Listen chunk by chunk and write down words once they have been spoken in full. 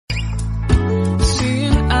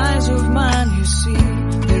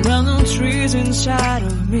inside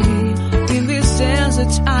of me. In this dance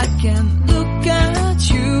that I can look at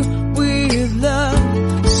you with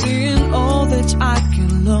love, seeing all that I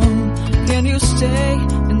can learn. Can you stay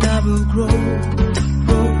and I will grow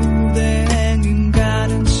the hanging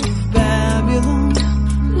gardens of Babylon.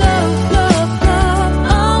 Love, love, love,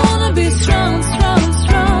 I wanna be strong, strong,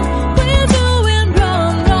 strong. We're doing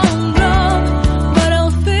wrong, wrong, wrong, but I'll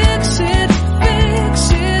fix it,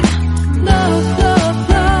 fix it. Love, love,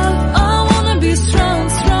 love, I wanna be strong,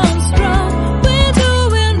 strong, strong. We're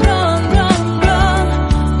doing wrong, wrong, wrong,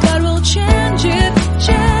 but we'll change it,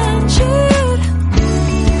 change it.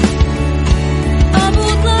 I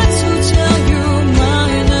would like to tell you my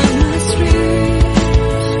mystery.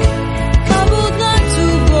 I would like to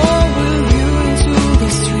go with you into the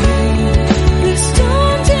street. Please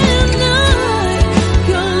don't deny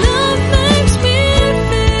your love makes me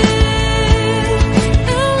feel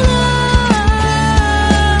alive.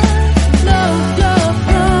 Love, love,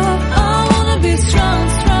 love, I wanna be strong,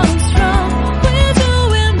 strong, strong. We're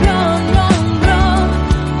doing wrong, wrong, wrong,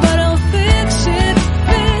 but I'll fix it,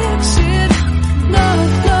 fix it.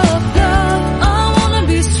 Love, love, love, I wanna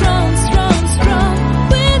be strong, strong, strong.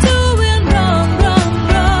 We're doing wrong, wrong,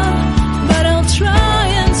 wrong, but I'll try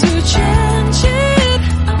and to change it.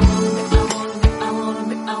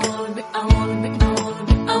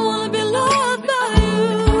 I wanna be loved by you.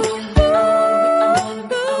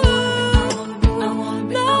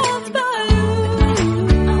 Loved by you.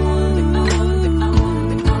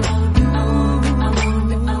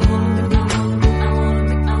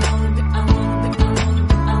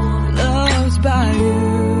 Loved by you.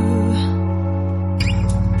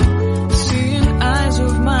 Seeing eyes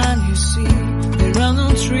of mine, you see, there are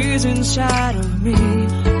no trees inside of me.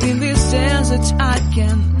 In this desert I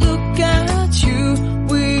can look at you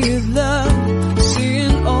with love,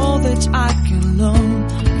 seeing all that I can learn.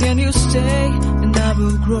 Can you stay and I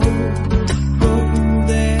will grow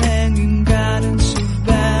the hanging gardens of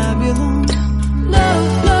Babylon.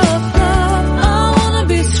 Love, love, love, I wanna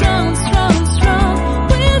be strong, strong, strong.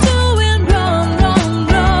 We're doing wrong, wrong,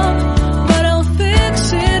 wrong, but I'll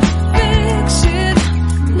fix it, fix it.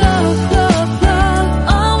 Love, love, love,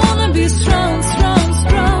 I wanna be strong, strong,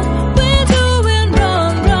 strong. We're doing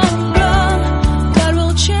wrong, wrong, wrong, but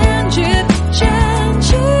we'll change it, change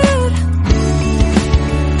it.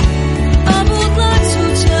 I would like to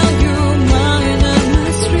tell you my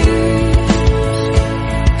mystery.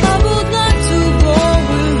 I would like to go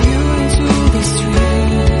with you into the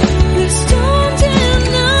street. Please don't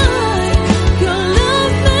deny your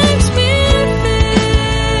love makes me feel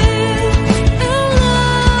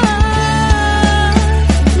alive.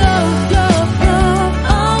 Love, love, love,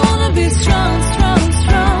 I wanna be strong, strong,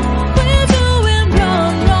 strong. We're doing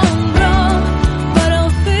wrong, wrong, wrong, but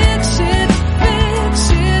I'll fix it, fix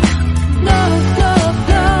it. Love, love,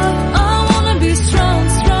 love, I wanna be strong,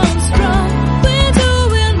 strong, strong. We're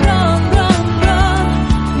doing wrong, wrong, wrong,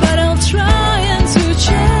 but I'll try and to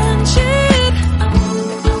change it.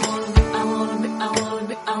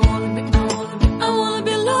 I wanna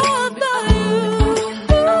be loved by you.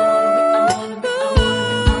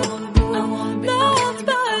 Loved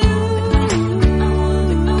by you.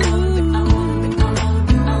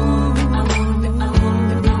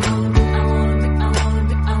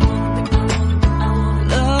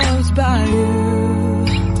 Loved by you.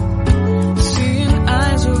 Seeing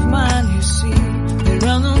eyes of mine, you see, there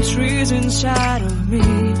are no trees inside of me.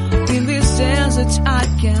 In this desert I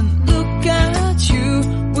can look at you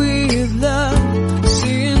with love,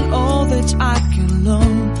 seeing all that I can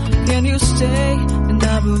learn. Can you stay and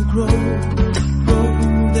I will grow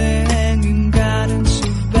the hanging gardens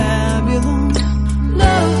of Babylon.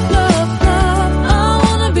 Love, love, love, I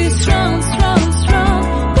wanna be strong, strong, strong.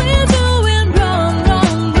 We're doing wrong,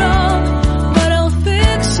 wrong, wrong, but I'll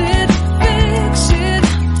fix it, fix it.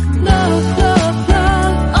 Love, love,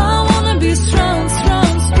 love, I wanna be strong,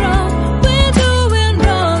 strong, strong. We're doing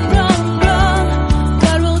wrong, wrong, wrong,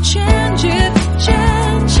 but we'll change it,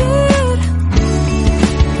 change it.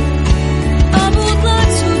 I would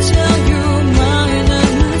like to tell you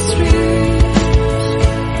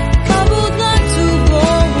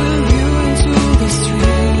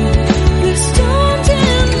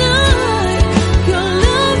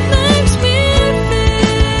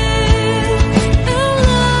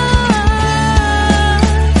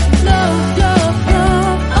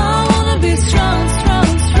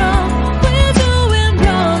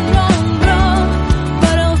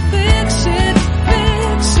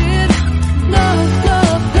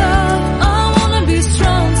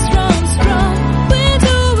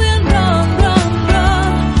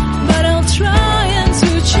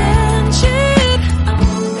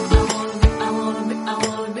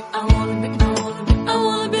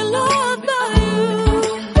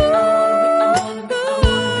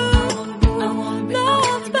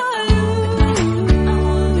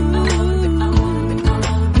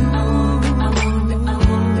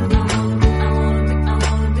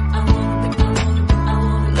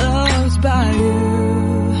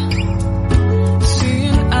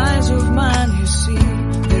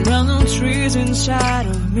inside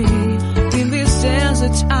of me. In this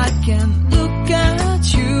desert I can look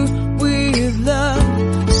at you with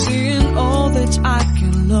love, seeing all that I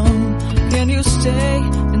can learn. Can you stay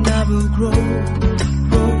and I will grow?